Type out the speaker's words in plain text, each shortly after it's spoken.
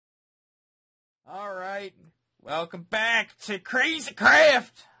All right, welcome back to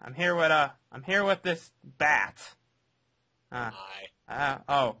CrazyCraft. I'm here with this bat. Hi.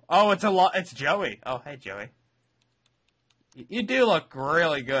 It's Joey. Oh, hey Joey. You do look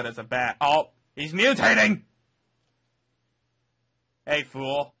really good as a bat. Oh, he's mutating. Hey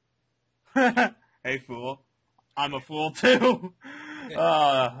fool. Hey fool. I'm a fool too.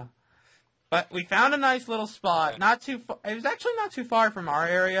 But we found a nice little spot. Not too far. It was actually not too far from our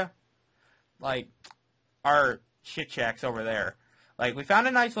area. Like, our shit shack's over there. Like, we found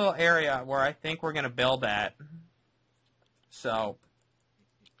a nice little area where I think we're going to build at. So,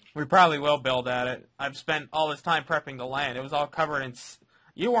 we probably will build at it. I've spent all this time prepping the land. It was all covered in...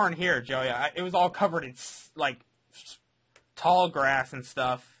 You weren't here, Joey. It was all covered in, like, tall grass and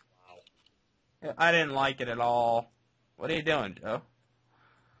stuff. Wow. I didn't like it at all. What are you doing, Joe?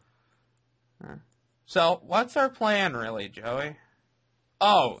 So, what's our plan, really, Joey?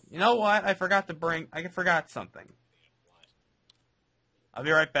 Oh, you know what? I forgot something. I'll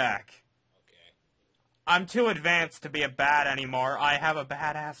be right back. Okay. I'm too advanced to be a bat anymore. I have a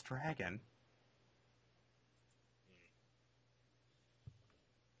badass dragon.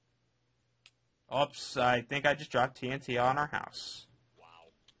 Oops, I think I just dropped TNT on our house. Wow.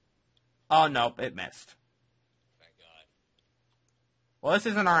 Oh, nope, it missed. Thank God. Well, this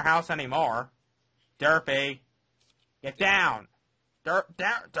isn't our house anymore. Derpy, get down.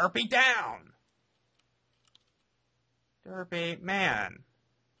 Derpy, down. Derpy, man.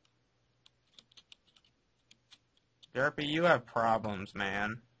 Derpy, you have problems,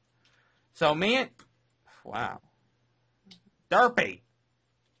 man. So wow. Derpy,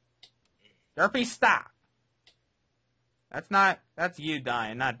 stop. That's you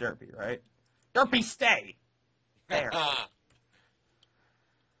dying, not Derpy, right? Derpy, stay. There.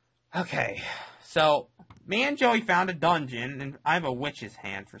 Okay, so me and Joey found a dungeon, and I have a witch's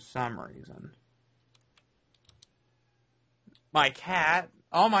hand for some reason. My cat.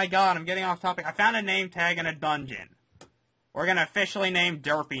 Oh my god, I'm getting off topic. I found a name tag in a dungeon. We're gonna officially name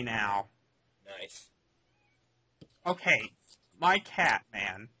Derpy now. Nice. Okay, my cat,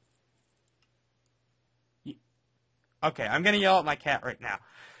 man. Okay, I'm gonna yell at my cat right now.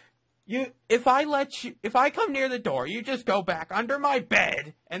 If I come near the door, you just go back under my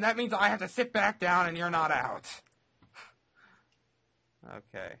bed, and that means I have to sit back down and you're not out.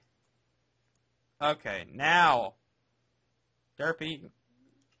 Okay. Okay, now, Derpy,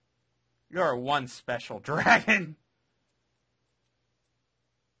 you're one special dragon.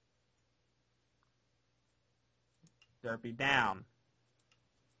 Derpy, down.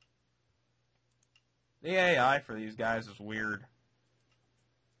 The AI for these guys is weird.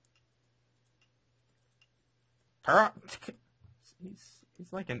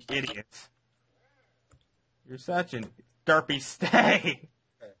 He's like an idiot. You're such an Derpy, stay.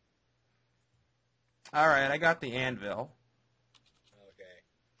 Alright, I got the anvil. Okay.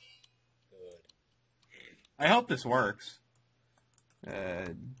 Good. I hope this works.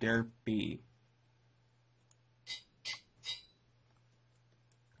 Derpy.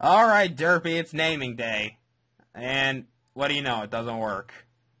 Alright, Derpy, it's naming day. And what do you know? It doesn't work.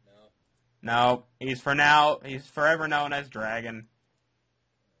 No, he's forever known as Dragon.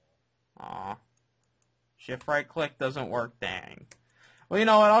 Aw. Shift right click doesn't work, dang. Well, you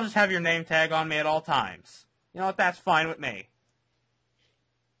know what, I'll just have your name tag on me at all times. You know what, that's fine with me.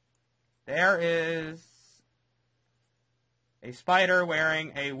 There is a spider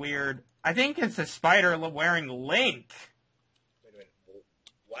wearing a weird... I think it's a spider wearing Link. Wait a minute.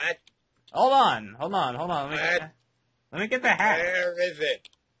 What? Hold on. Let me get the hat. Where is it?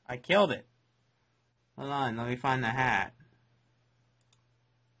 I killed it. Hold on, let me find the hat.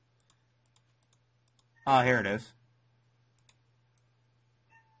 Oh, here it is.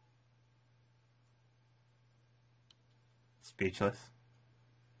 Speechless.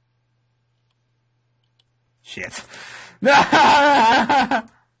 Shit. Nice.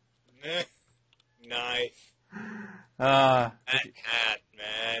 That cat,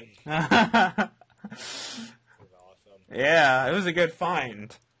 man. That was awesome. Yeah, it was a good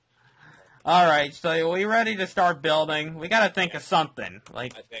find. Alright, so are we ready to start building? We gotta think of something.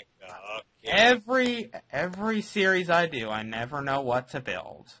 Like, I think so. Okay. every series I do, I never know what to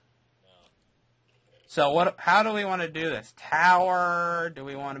build. No. So how do we want to do this? Tower? Do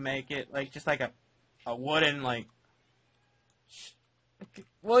we want to make it like just like a wooden like...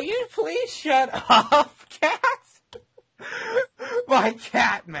 Will you please shut up, cat? My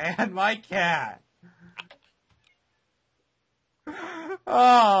cat, man, my cat.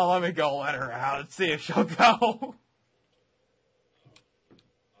 Oh, let me go let her out and see if she'll go. Oh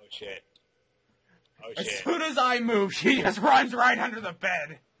shit. As soon as I move, she just runs right under the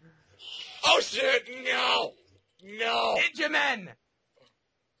bed. Oh shit! No! No! Ninja men!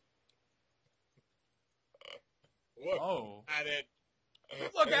 Look Oh. at it.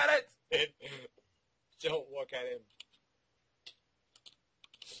 Look at it! Don't look at him.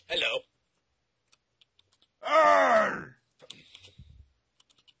 Hello. Urgh!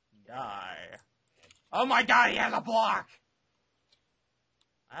 Die. Oh my god, he has a block!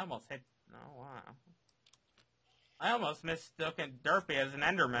 I almost hit... Oh, wow. I almost mistook Derpy as an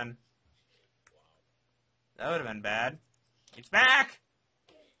Enderman. That would have been bad. It's back!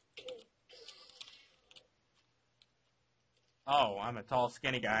 Oh, I'm a tall,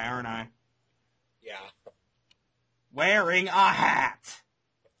 skinny guy, aren't I? Yeah. Wearing a hat!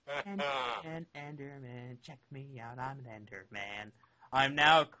 An Enderman, check me out, I'm an Enderman. I'm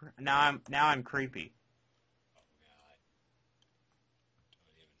now I'm creepy.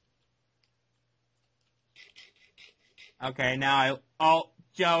 Okay, now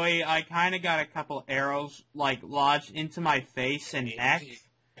Joey, I kind of got a couple arrows like lodged into my face and neck.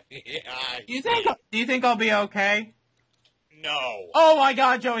 Yeah. Do you think I'll be okay? No. Oh my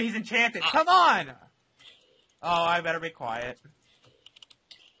God, Joey, he's enchanted. Come on. Oh, I better be quiet.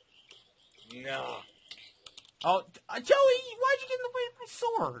 No. Oh, Joey, why'd you get in the way of my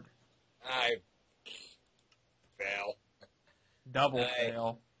sword? I fail. Double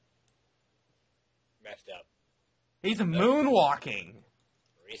fail. Messed up. He's moonwalking.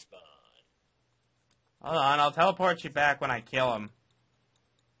 Respawn. Hold on, I'll teleport you back when I kill him.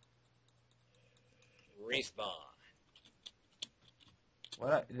 Respawn.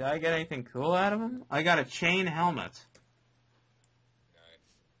 What? Did I get anything cool out of him? I got a chain helmet.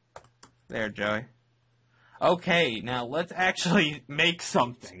 Nice. There, Joey. Okay, now let's actually make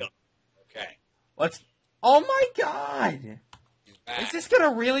something. Okay. Oh my God! He's back. Is this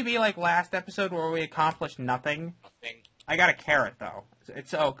gonna really be like last episode where we accomplished nothing? Nothing. I got a carrot though.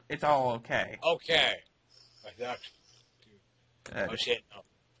 It's all okay. Okay. I thought. Oh shit. No.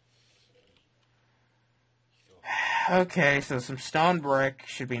 Okay, so some stone brick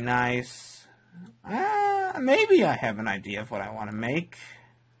should be nice. Maybe I have an idea of what I want to make.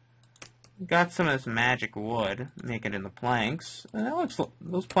 Got some of this magic wood. Make it into planks.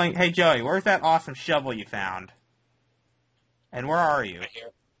 Those planks. Hey Joey, where's that awesome shovel you found? And where are you? Right here.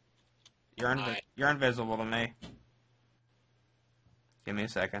 You're invisible to me. Give me a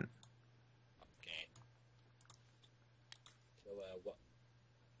second. Okay. So what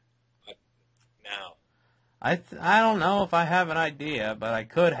now? I don't know if I have an idea, but I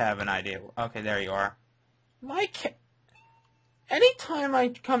could have an idea. Okay, there you are. Anytime I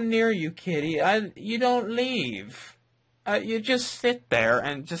come near you, kitty, you don't leave. You just sit there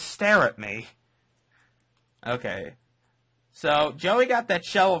and just stare at me. Okay. So, Joey got that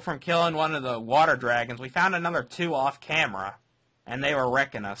shovel from killing one of the water dragons. We found another 2 off camera, and they were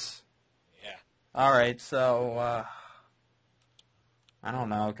wrecking us. Yeah. Alright, so, I don't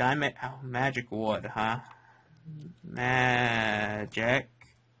know. Can I make... Oh, magic wood, huh? Magic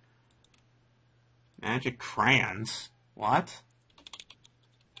crayons. What?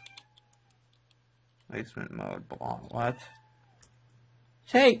 Placement mode belong. What?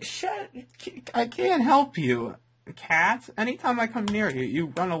 Hey, shut! I can't help you, cat. Anytime I come near you, you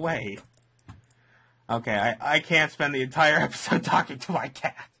run away. Okay, I can't spend the entire episode talking to my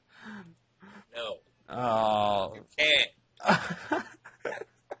cat. No. Oh. You can't.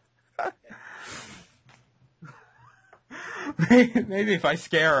 Maybe if I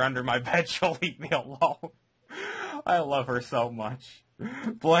scare her under my bed, she'll leave me alone. I love her so much.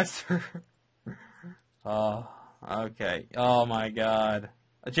 Bless her. Oh, okay. Oh my God.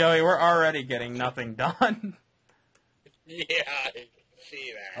 Joey, we're already getting nothing done. Yeah, I can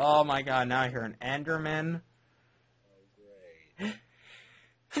see that. Oh my God, now I hear an Enderman. Oh,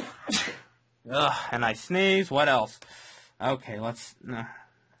 great. Ugh, and I sneeze. What else? Okay, let's...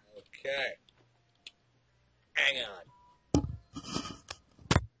 Okay. Hang on.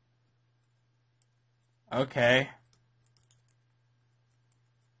 Okay.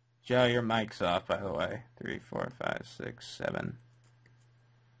 Joe, your mic's off, by the way. 3, 4, 5, 6, 7.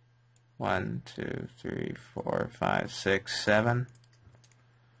 1, 2, 3, 4, 5, 6, 7.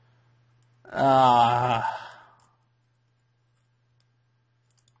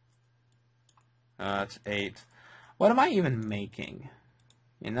 That's 8. What am I even making?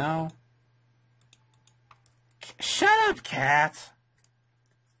 You know? Shut up, cat!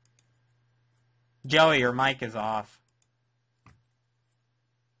 Joey, your mic is off.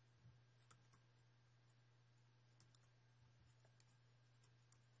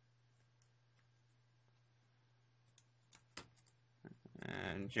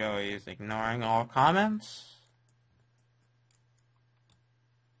 And Joey is ignoring all comments.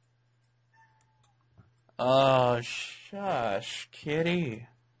 Oh, shush, kitty.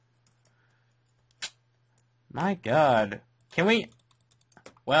 My God. Can we...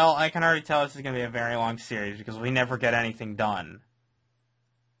 Well, I can already tell this is going to be a very long series because we never get anything done.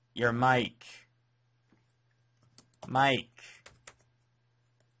 Your mic. Mike.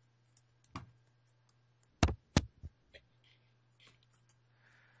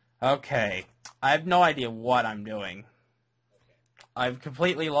 Okay. I have no idea what I'm doing. I've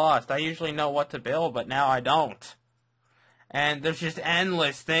completely lost. I usually know what to build, but now I don't. And there's just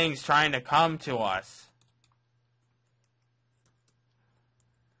endless things trying to come to us.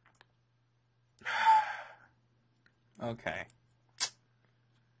 Okay.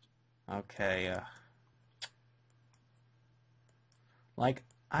 Okay, like,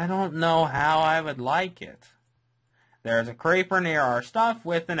 I don't know how I would like it. There's a creeper near our stuff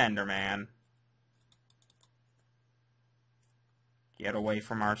with an Enderman. Get away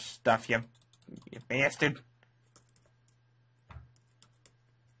from our stuff, you bastard.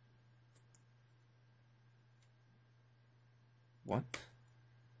 What?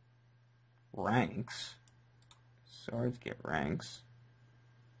 Ranks? Swords get ranks.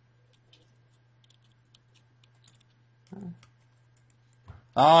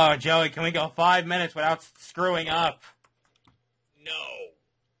 Oh, Joey, can we go 5 minutes without screwing up? No,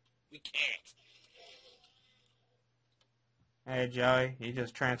 we can't. Hey, Joey, you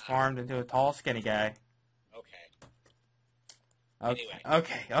just transformed into a tall, skinny guy.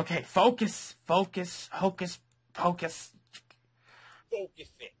 Okay. Okay. Focus. Hocus pocus. Focus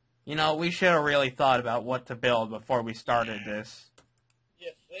it. You know, we should have really thought about what to build before we started this.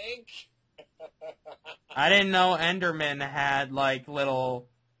 You think? I didn't know Endermen had, like, little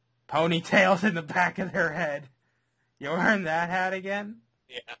ponytails in the back of their head. You wearing that hat again?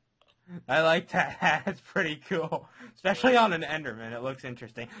 Yeah. I like that hat. It's pretty cool. Especially on an Enderman. It looks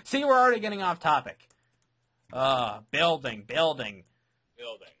interesting. See, we're already getting off topic. Building. Building.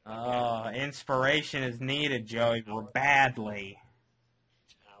 Inspiration is needed, Joey. We're badly.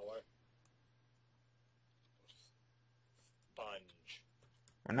 Tower. Sponge.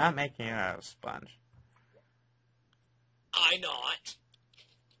 We're not making it out of sponge. I not.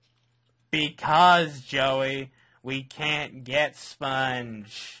 Because, Joey, we can't get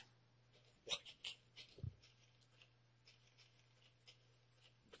sponge.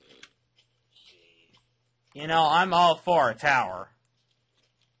 You know, I'm all for a tower.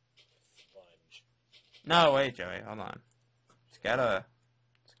 Sponge. No, wait, Joey, hold on. It's gonna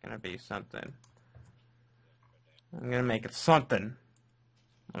be something. I'm gonna make it something.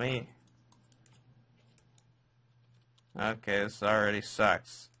 Okay, this already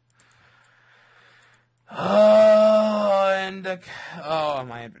sucks. Oh,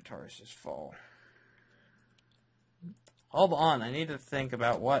 my inventory's just full. Hold on, I need to think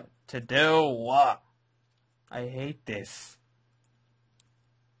about what to do. I hate this.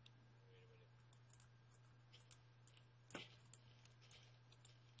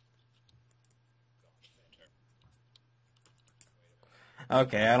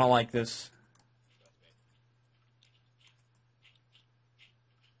 Okay, I don't like this.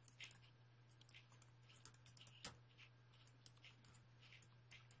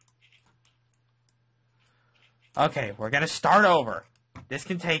 Okay, we're gonna start over. This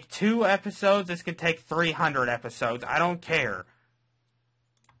can take 2 episodes. This can take 300 episodes. I don't care.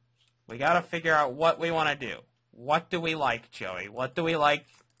 We gotta figure out what we want to do. What do we like, Joey? What do we like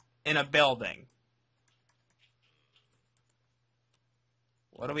in a building?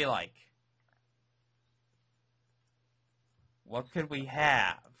 What do we like? What could we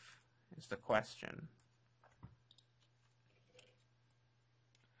have is the question.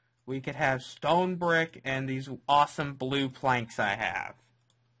 We could have stone brick and these awesome blue planks I have.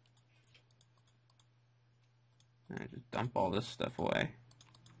 I just dump all this stuff away.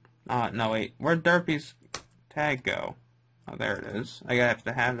 No, wait. Where'd Derpy's tag go? Oh, there it is. I have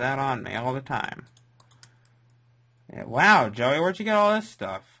to have that on me all the time. Yeah, wow, Joey, where'd you get all this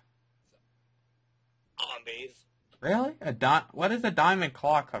stuff? Zombies. Really? What does a diamond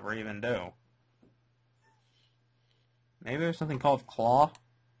claw cover even do? Maybe there's something called claw?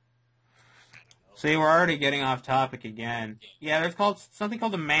 See, we're already getting off topic again. Yeah, there's something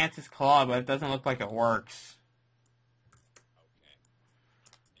called the mantis claw, but it doesn't look like it works.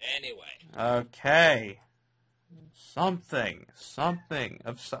 Okay. Anyway. Okay. Something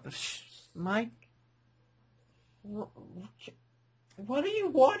of Mike. What do you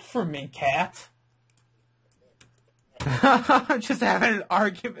want from me, cat? I'm just having an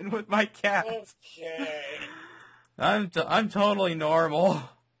argument with my cat. Okay. I'm totally normal. Wow.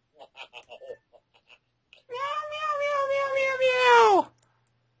 Meow, meow, meow, meow, meow,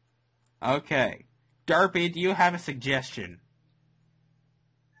 meow. Okay. Scarpy, do you have a suggestion?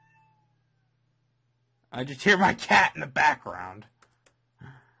 I just hear my cat in the background.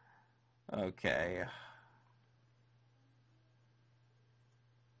 Okay.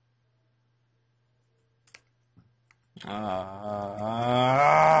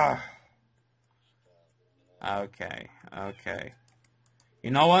 Okay.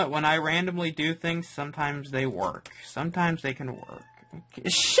 You know what? When I randomly do things, sometimes they work. Sometimes they can work. Okay.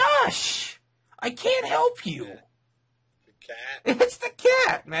 Shush! I can't help you. The cat. It's the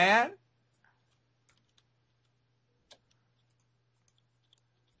cat, man.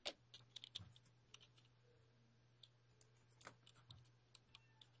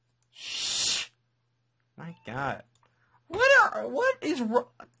 Shh. My God. What is wrong?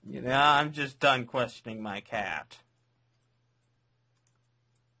 Yeah, I'm just done questioning my cat.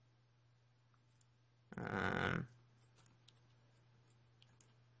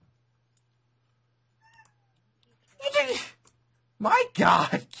 My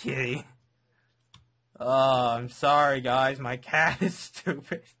God, Kitty. Oh, I'm sorry, guys. My cat is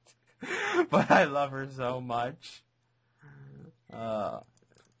stupid. But I love her so much. Can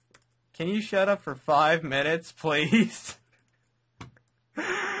you shut up for 5 minutes, please?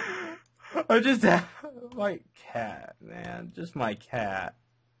 I just have my cat, man. Just my cat.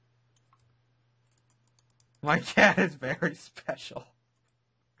 My cat is very special.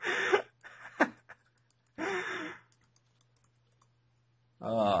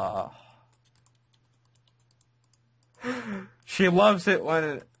 She loves it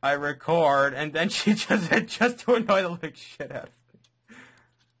when I record, and then she just to annoy the living shit out of me.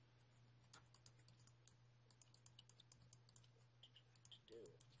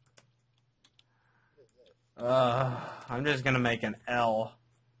 I'm just gonna make an L.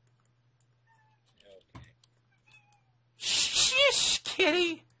 Okay. Shh,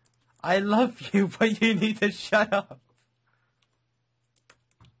 kitty. I love you, but you need to shut up.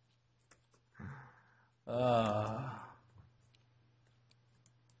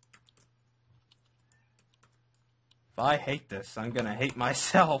 If I hate this, I'm gonna hate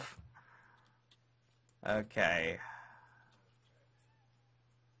myself. Okay.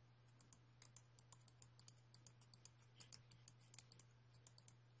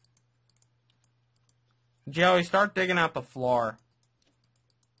 Joey, start digging out the floor.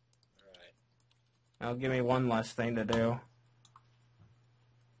 Alright. That'll give me one less thing to do.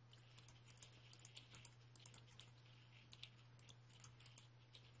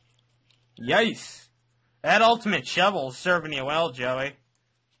 Yikes! That ultimate shovel's serving you well, Joey.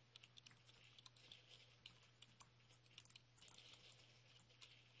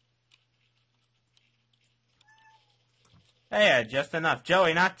 Hey, just enough.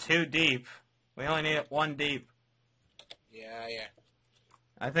 Joey, not too deep. We only need it 1 deep. Yeah.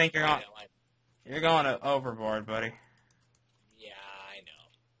 I think you're going overboard, buddy. Yeah, I know.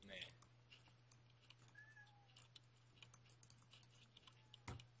 Meh.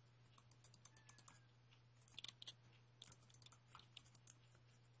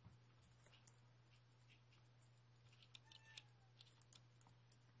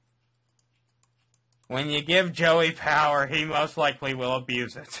 When you give Joey power, he most likely will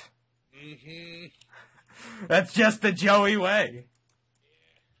abuse it. Mm-hmm. That's just the Joey way.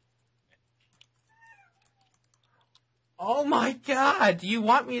 Oh my God, do you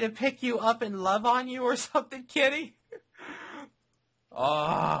want me to pick you up and love on you or something, kitty?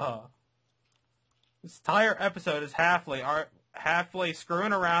 Oh. This entire episode is halfly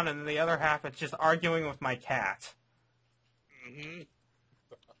screwing around, and the other half it's just arguing with my cat. Mm-hmm.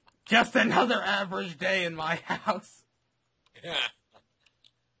 Just another average day in my house.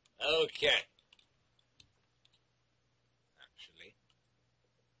 Okay. Actually.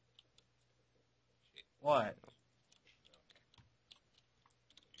 What?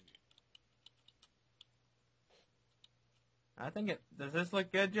 I think does this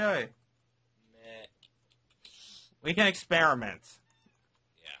look good, Joey? Meh. We can experiment.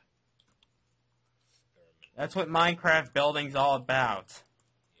 Yeah. Experiment. That's what Minecraft building's all about.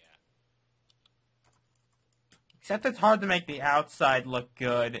 Yeah. Except it's hard to make the outside look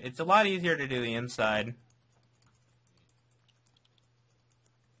good. It's a lot easier to do the inside.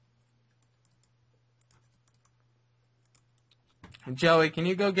 Joey, can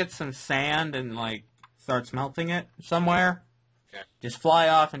you go get some sand and, start smelting it somewhere? Okay. Just fly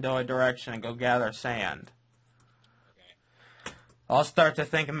off into a direction and go gather sand. Okay. I'll start to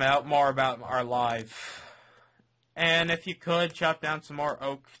think more about our life. And if you could, chop down some more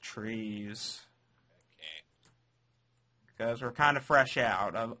oak trees. Okay. Because we're kind of fresh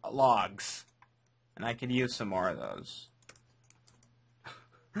out of logs. And I could use some more of those.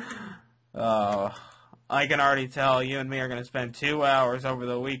 Oh, I can already tell you and me are going to spend 2 hours over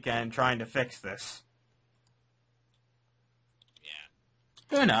the weekend trying to fix this. Yeah.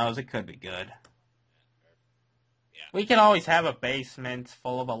 Who knows? It could be good. Yeah. We could always have a basement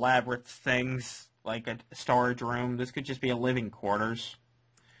full of elaborate things, like a storage room. This could just be a living quarters.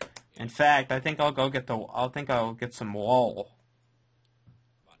 In fact, I think I'll get some wool.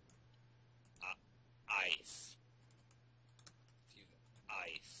 Ice.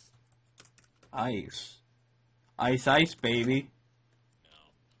 Ice. Ice. Ice, ice, baby.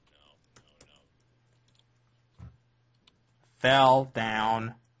 No. Fell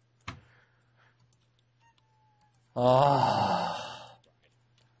down. Oh.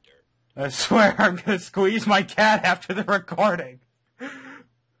 I swear I'm going to squeeze my cat after the recording.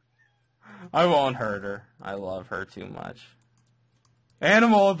 I won't hurt her. I love her too much.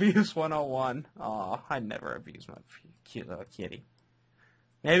 Animal Abuse 101. Oh, I never abuse my cute little kitty.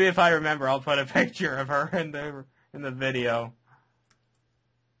 Maybe if I remember, I'll put a picture of her in the video.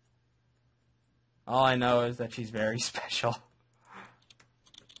 All I know is that she's very special.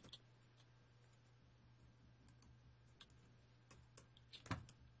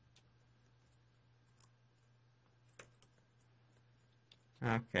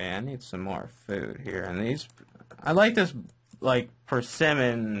 Okay, I need some more food here. And these, I like this, like,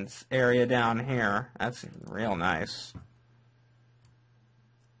 persimmons area down here. That's real nice.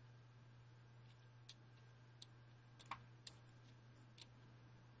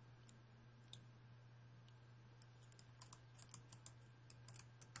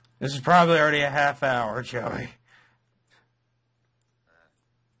 This is probably already a half hour, Joey.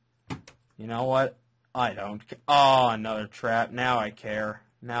 You know what? I don't care. Oh, another trap. Now I care.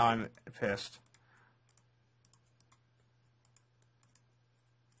 Now I'm pissed.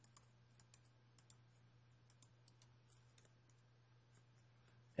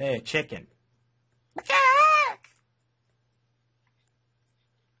 Hey, chicken.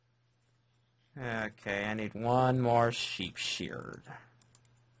 Okay, I need one more sheep sheared.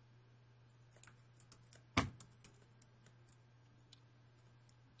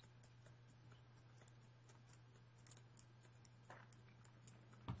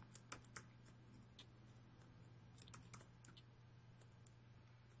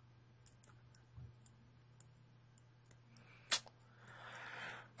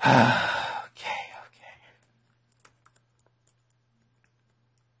 Okay.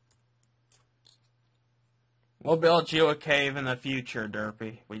 We'll build you a cave in the future,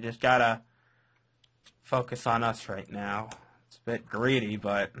 Derpy. We just gotta focus on us right now. It's a bit greedy,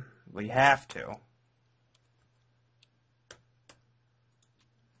 but we have to.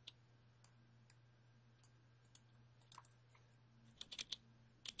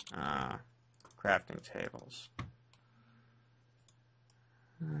 Crafting tables.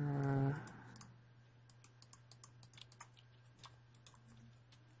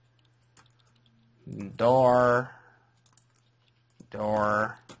 Door.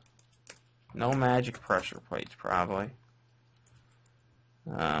 No magic pressure plates, probably.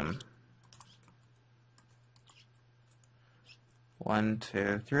 1,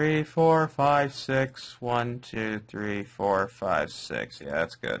 2, 3, 4, 5, 6. 1, 2, 3, 4, 5, 6. Yeah,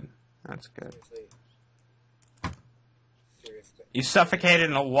 that's good. That's good. Seriously. You suffocated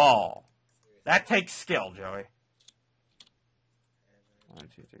in a wall. That takes skill, Joey. 1,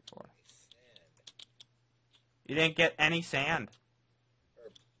 2, 3, 4. You didn't get any sand.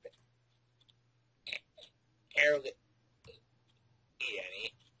 Barely eat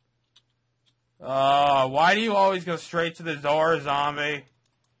any. Why do you always go straight to the door, zombie?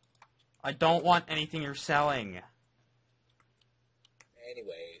 I don't want anything you're selling.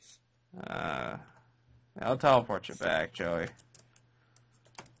 Anyways. I'll teleport you back, Joey.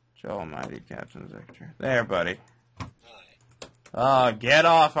 Joe Almighty, Captain Zekter. There, buddy. Hi. Get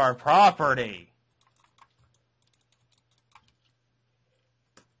off our property!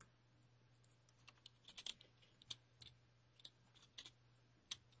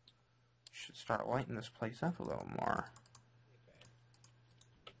 Should start lighting this place up a little more.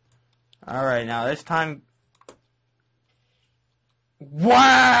 Alright, now this time...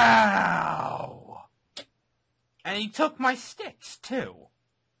 Wow! And he took my sticks, too.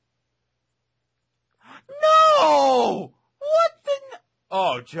 No! What the...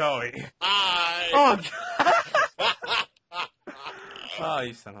 Oh, Joey. Hi. Oh, oh,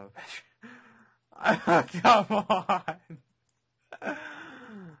 you son of a bitch. Come on.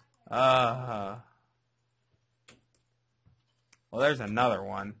 Well, there's another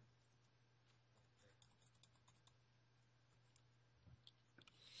one.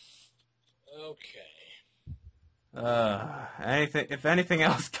 Okay. If anything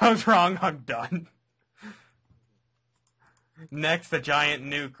else goes wrong, I'm done. Next, a giant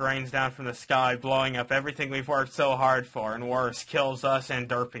nuke rains down from the sky, blowing up everything we've worked so hard for, and worse, kills us and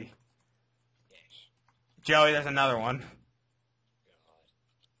Derpy. Yes. Joey, there's another one.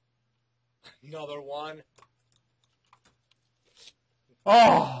 God. Another one?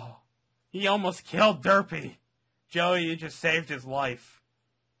 Oh! He almost killed Derpy. Joey, you just saved his life.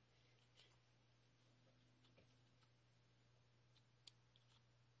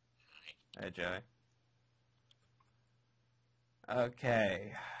 Hey, Joey.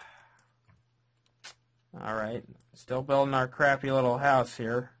 Okay. Alright. Still building our crappy little house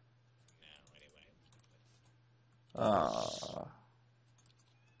here.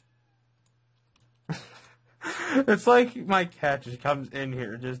 It's like my cat just comes in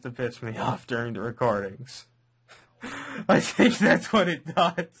here just to piss me off during the recordings. I think that's what it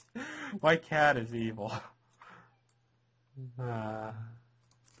does. My cat is evil.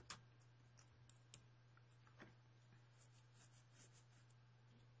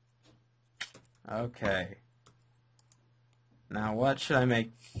 Okay. Now what should I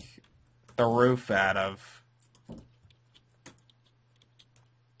make the roof out of?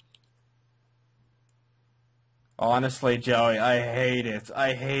 Honestly, Joey, I hate it.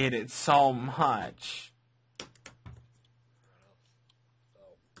 I hate it so much.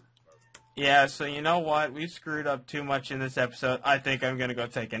 Yeah, so you know what? We screwed up too much in this episode. I think I'm gonna go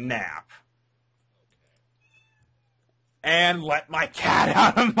take a nap. And let my cat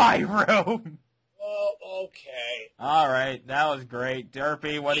out of my room. Well, okay. Alright, that was great.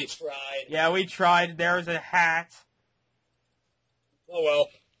 Derpy, what We tried. Yeah, we tried. There was a hat. Oh, well.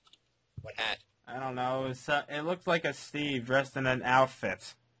 What hat? I don't know. It looked like a Steve dressed in an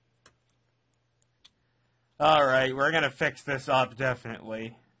outfit. Alright, we're gonna fix this up,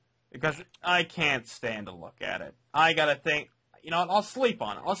 definitely. Because I can't stand to look at it. I gotta think, you know what, I'll sleep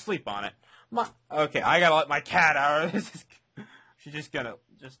on it. Okay, I gotta let my cat out. She's just gonna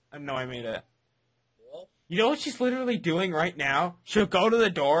annoy me to... Well, You know what she's literally doing right now? She'll go to the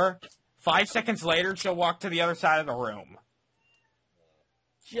door, 5 seconds later, she'll walk to the other side of the room.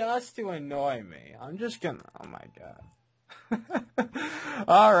 Just to annoy me. I'm just gonna... Oh my god.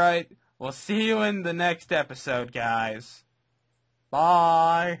 Alright, we'll see you in the next episode, guys.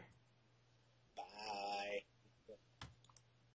 Bye.